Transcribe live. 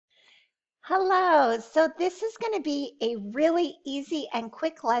Hello. So this is going to be a really easy and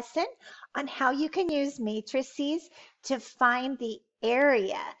quick lesson on how you can use matrices to find the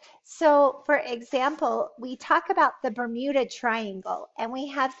area. So for example, we talk about the Bermuda Triangle and we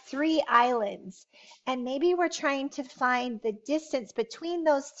have three islands, and maybe we're trying to find the distance between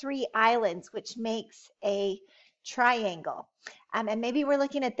those three islands, which makes a triangle. And maybe we're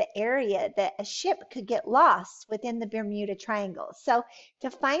looking at the area that a ship could get lost within the Bermuda Triangle. So to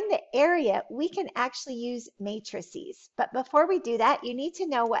find the area, we can actually use matrices. But before we do that, you need to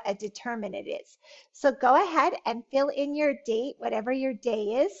know what a determinant is. So go ahead and fill in your date, whatever your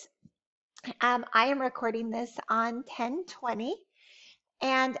day is. I am recording this on 10/20,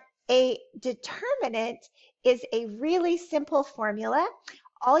 and a determinant is a really simple formula.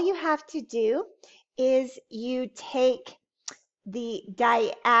 All you have to do is you take the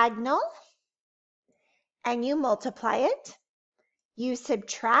diagonal and you multiply it. You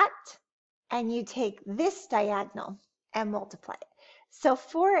subtract and you take this diagonal and multiply it. So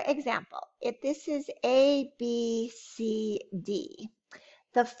for example, if this is A, B, C, D,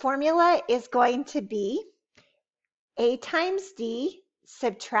 the formula is going to be A times D,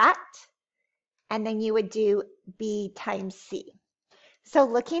 subtract, and then you would do B times C. So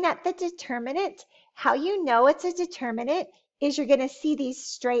looking at the determinant, how you know it's a determinant is you're going to see these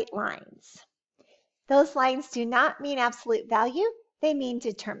straight lines. Those lines do not mean absolute value, they mean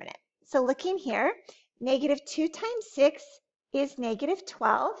determinant. So looking here, -2 times 6 is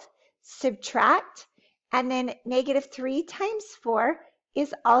 -12, subtract, and then -3 times 4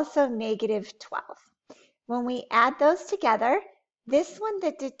 is also -12. When we add those together, this one,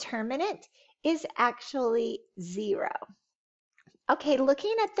 the determinant, is actually 0. Okay,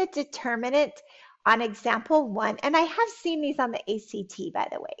 looking at the determinant on example 1, and I have seen these on the ACT, by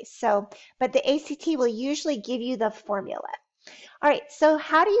the way, but the ACT will usually give you the formula. All right, so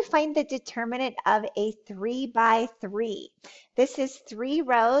how do you find the determinant of a 3 by 3? This is 3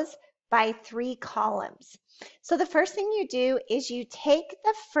 rows by 3 columns. So the first thing you do is you take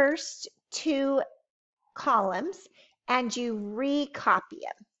the first 2 columns and you recopy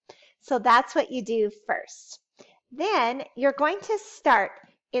them. So that's what you do first. Then you're going to start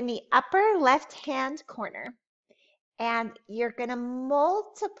in the upper left-hand corner, and you're going to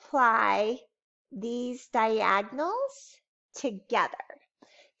multiply these diagonals together.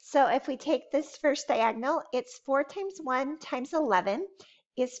 So if we take this first diagonal, it's 4 times 1 times 11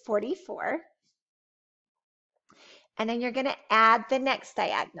 is 44. And then you're going to add the next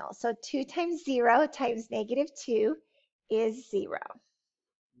diagonal. So 2 times 0 times -2 is 0.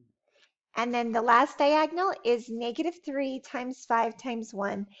 And then the last diagonal is -3 times 5 times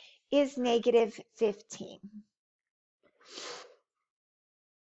 1 is -15.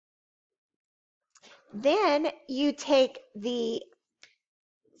 Then you take the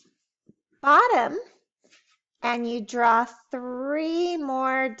bottom and you draw 3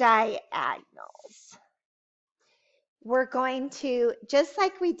 more diagonals. We're going to, just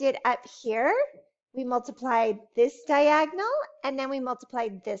like we did up here, we multiplied this diagonal and then we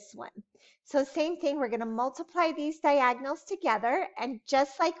multiplied this one. So same thing, we're going to multiply these diagonals together, and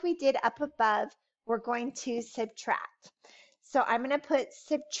just like we did up above, we're going to subtract. So I'm going to put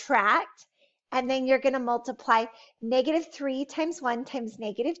subtract, and then you're going to multiply -3 times 1 times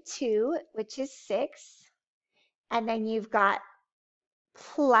 -2, which is 6. And then you've got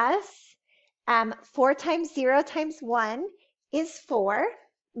plus 4 times 0 times 1 is 4.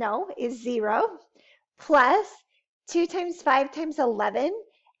 No, is 0. Plus 2 times 5 times 11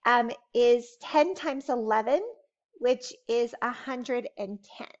 is 10 times 11, which is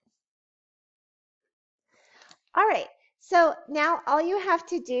 110. All right, so now all you have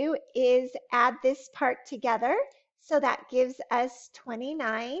to do is add this part together. So that gives us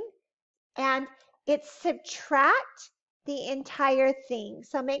 29, and it's subtract the entire thing.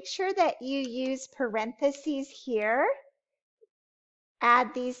 So make sure that you use parentheses here,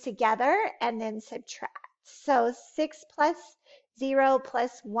 add these together, and then subtract. So 6 plus 0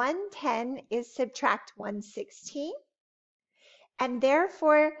 plus 110 is subtract 116. And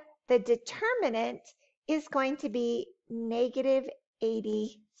therefore, the determinant is going to be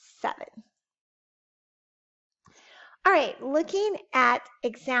 -87. All right, looking at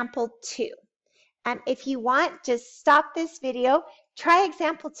example 2. If you want, just stop this video, try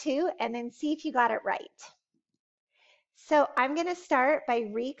example 2, and then see if you got it right. So I'm going to start by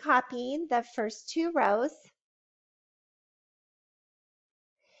recopying the first 2 rows.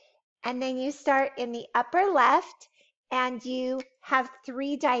 And then you start in the upper left, and you have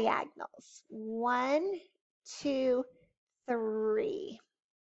 3 diagonals. 1, 2, 3.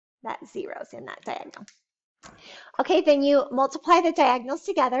 That zero's in that diagonal. Okay, then you multiply the diagonals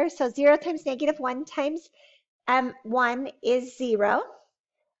together. So 0 times -1 times 1 is 0,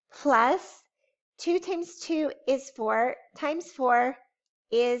 plus 2 times 2 is 4, times 4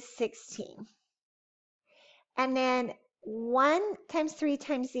 is 16. And then 1 times 3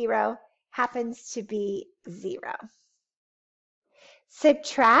 times 0 happens to be 0.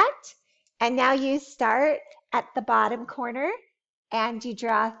 Subtract, and now you start at the bottom corner and you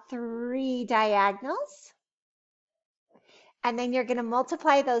draw 3 diagonals. And then you're going to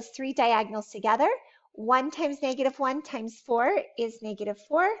multiply those 3 diagonals together. 1 times -1 times 4 is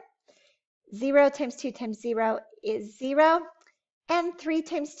 -4. 0 times 2 times 0 is 0. And 3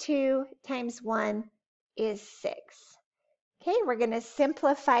 times 2 times 1 is 6. Okay, we're going to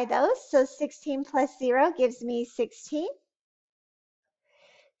simplify those. So 16 plus 0 gives me 16.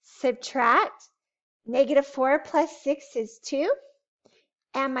 Subtract. -4 plus 6 is 2.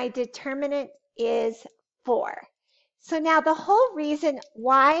 And my determinant is 4. So now the whole reason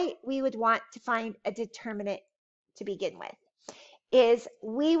why we would want to find a determinant to begin with is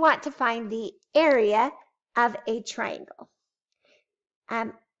we want to find the area of a triangle.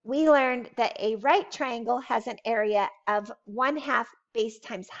 We learned that a right triangle has an area of 1/2 base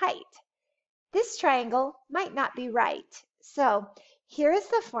times height. This triangle might not be right. So here is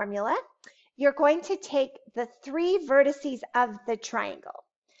the formula. You're going to take the 3 vertices of the triangle.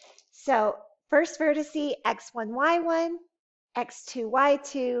 So first vertice, x1, y1, x2,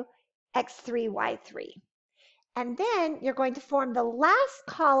 y2, x3, y3. And then you're going to form the last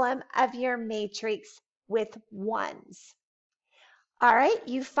column of your matrix with 1s. All right,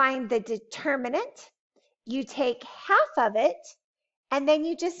 you find the determinant, you take half of it, and then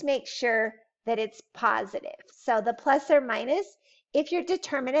you just make sure that it's positive. So the plus or minus, if your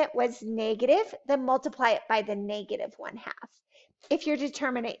determinant was negative, then multiply it by the -1/2. If your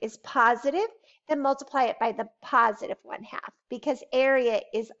determinant is positive, then multiply it by the positive 1/2 because area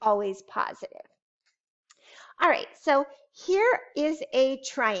is always positive. All right, so here is a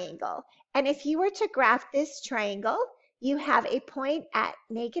triangle. And if you were to graph this triangle, you have a point at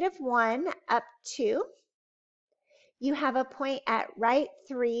 -1 up 2. You have a point at right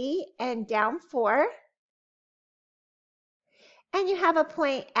 3 and down 4. And you have a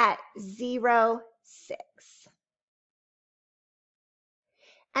point at 0, 6.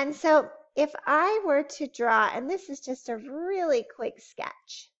 And so if I were to draw, and this is just a really quick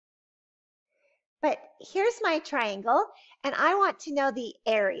sketch, but here's my triangle, and I want to know the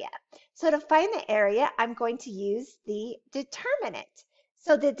area. So to find the area, I'm going to use the determinant.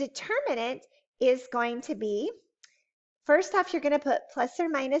 So the determinant is going to be, first off, you're going to put plus or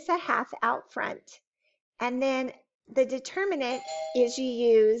minus 1/2 out front. And then the determinant is you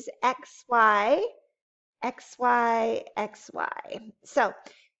use xy, xy, xy. So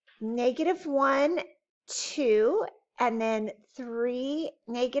 -1, 2, and then 3,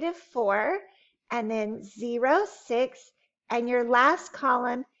 -4, and then 0, 6, and your last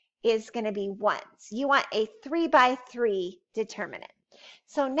column is going to be 1s. You want a 3 by 3 determinant.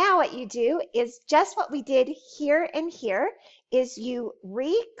 So now what you do is just what we did here and here is you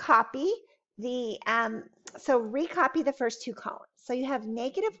recopy the recopy the first 2 columns. So you have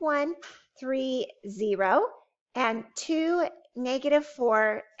 -1, 3, 0, and 2,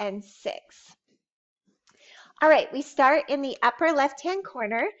 -4, and 6. All right, we start in the upper left-hand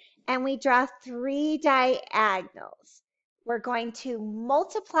corner and we draw 3 diagonals. We're going to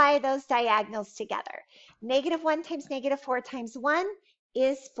multiply those diagonals together. -1 times -4 times 1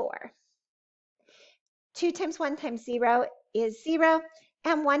 is 4. 2 times 1 times 0 is 0,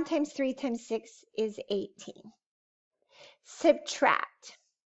 and 1 times 3 times 6 is 18. Subtract.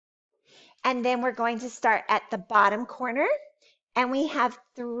 And then we're going to start at the bottom corner, and we have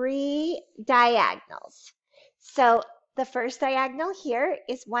 3 diagonals. So the first diagonal here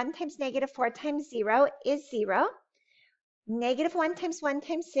is 1 times -4 times 0 is 0. -1 times 1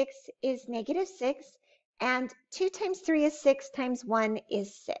 times 6 is -6. And 2 times 3 is 6 times 1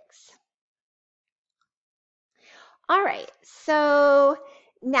 is 6. All right, so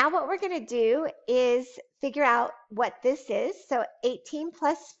now what we're going to do is figure out what this is. So 18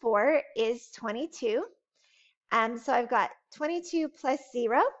 plus 4 is 22. So I've got 22 plus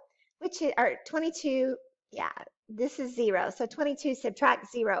 0, which is, or 22, yeah, this is 0. So 22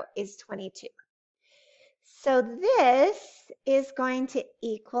 subtract 0 is 22. So this is going to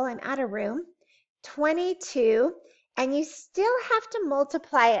equal, I'm out of room, 22, and you still have to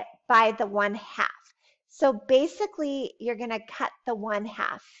multiply it by the 1/2. So basically, you're going to cut the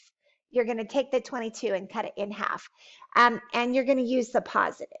 1/2. You're going to take the 22 and cut it in half. And you're going to use the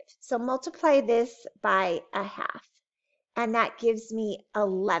positive. So multiply this by 1/2. And that gives me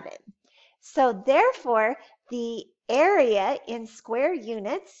 11. So therefore, The area in square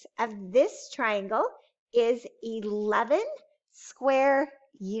units of this triangle is 11 square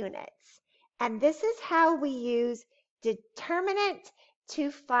units. And this is how we use determinant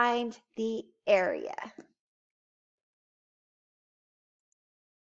to find the area.